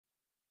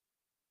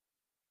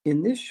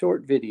In this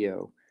short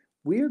video,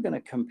 we are going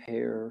to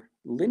compare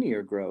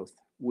linear growth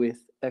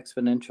with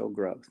exponential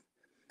growth.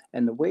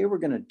 And the way we're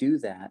going to do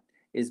that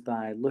is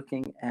by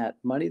looking at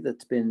money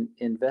that's been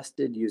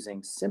invested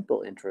using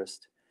simple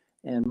interest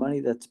and money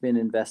that's been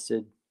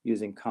invested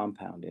using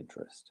compound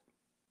interest.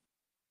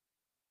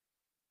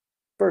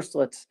 First,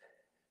 let's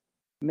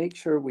make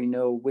sure we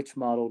know which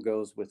model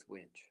goes with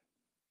which.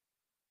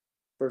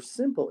 For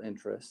simple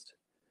interest,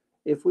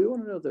 if we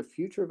want to know the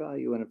future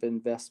value of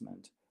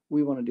investment,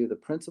 we want to do the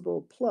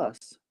principal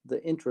plus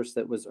the interest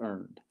that was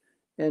earned.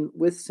 And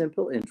with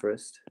simple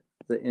interest,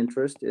 the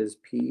interest is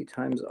P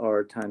times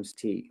R times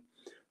T.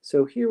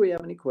 So here we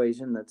have an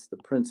equation that's the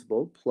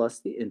principal plus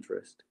the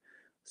interest.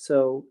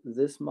 So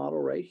this model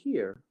right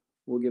here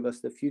will give us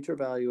the future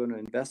value of an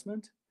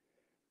investment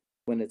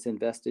when it's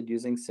invested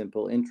using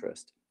simple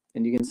interest.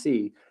 And you can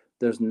see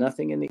there's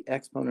nothing in the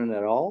exponent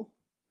at all,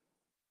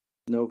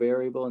 no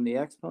variable in the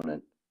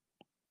exponent.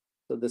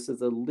 So this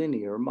is a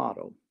linear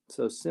model.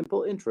 So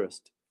simple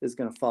interest is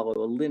going to follow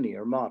a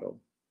linear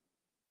model.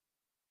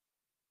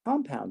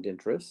 Compound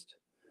interest,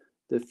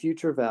 the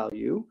future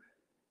value,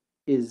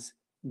 is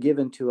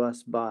given to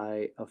us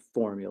by a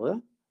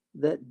formula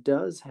that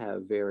does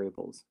have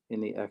variables in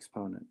the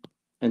exponent.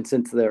 And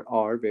since there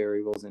are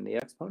variables in the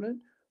exponent,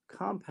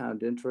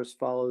 compound interest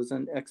follows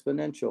an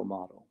exponential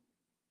model.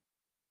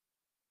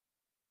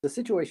 The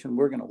situation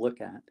we're going to look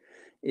at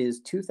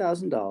is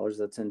 $2,000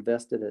 that's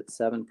invested at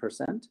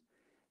 7%,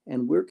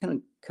 and we're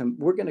going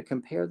to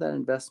compare that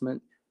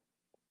investment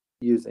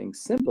using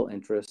simple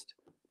interest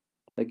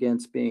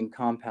against being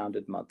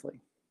compounded monthly.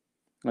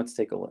 Let's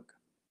take a look.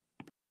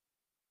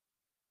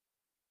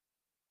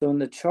 So in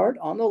the chart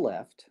on the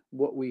left,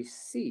 what we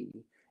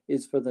see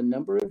is for the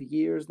number of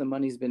years the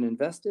money's been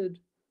invested,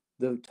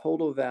 the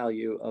total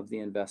value of the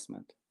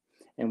investment.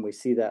 And we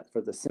see that for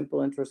the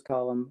simple interest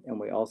column, and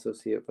we also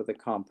see it for the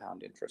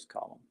compound interest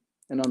column.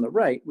 And on the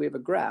right, we have a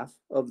graph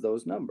of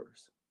those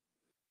numbers.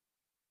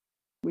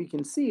 We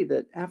can see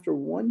that after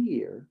 1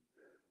 year,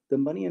 the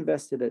money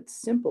invested at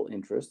simple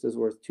interest is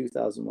worth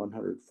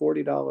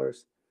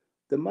 $2,140.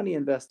 The money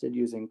invested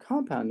using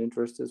compound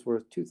interest is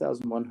worth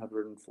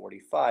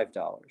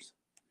 $2,145.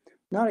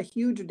 Not a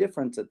huge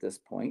difference at this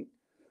point.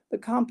 The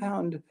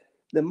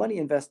money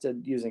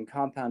invested using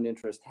compound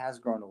interest has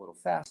grown a little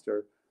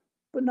faster,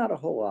 but not a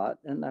whole lot,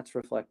 and that's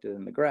reflected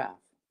in the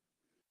graph.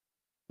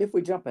 If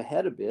we jump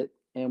ahead a bit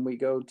and we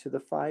go to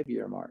the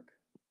 5-year mark,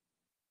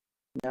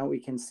 now we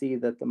can see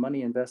that the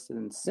money invested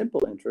in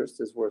simple interest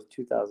is worth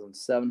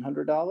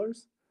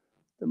 $2,700.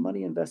 The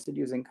money invested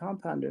using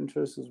compound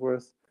interest is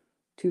worth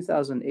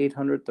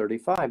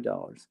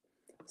 $2,835.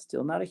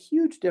 Still not a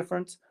huge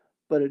difference,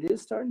 but it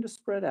is starting to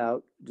spread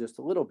out just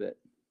a little bit.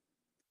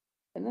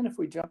 And then if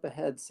we jump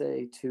ahead,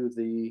 say, to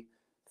the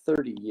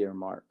 30-year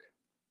mark,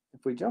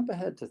 if we jump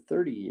ahead to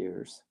 30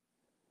 years,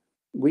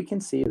 we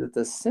can see that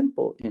the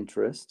simple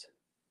interest,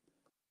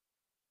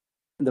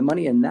 the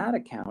money in that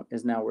account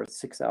is now worth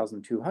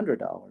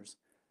 $6,200,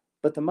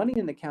 but the money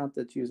in the account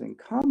that's using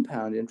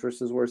compound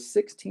interest is worth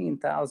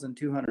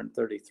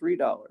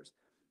 $16,233.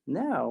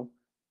 Now,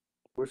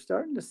 we're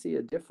starting to see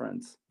a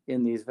difference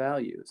in these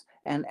values.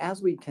 And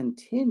as we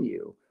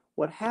continue,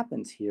 what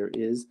happens here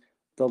is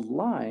the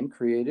line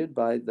created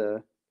by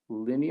the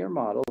linear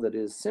model that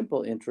is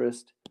simple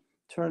interest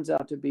turns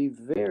out to be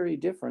very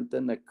different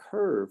than the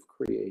curve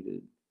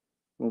created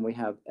when we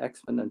have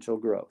exponential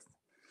growth.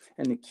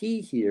 And the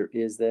key here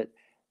is that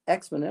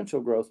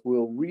exponential growth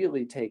will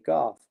really take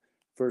off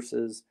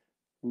versus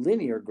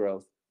linear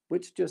growth,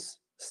 which just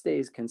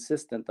stays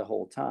consistent the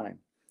whole time.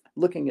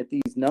 Looking at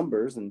these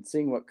numbers and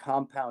seeing what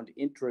compound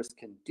interest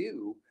can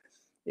do,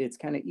 it's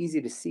kind of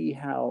easy to see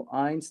how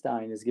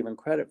Einstein is given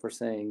credit for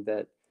saying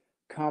that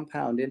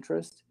compound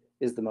interest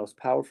is the most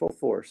powerful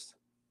force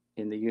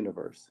in the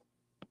universe.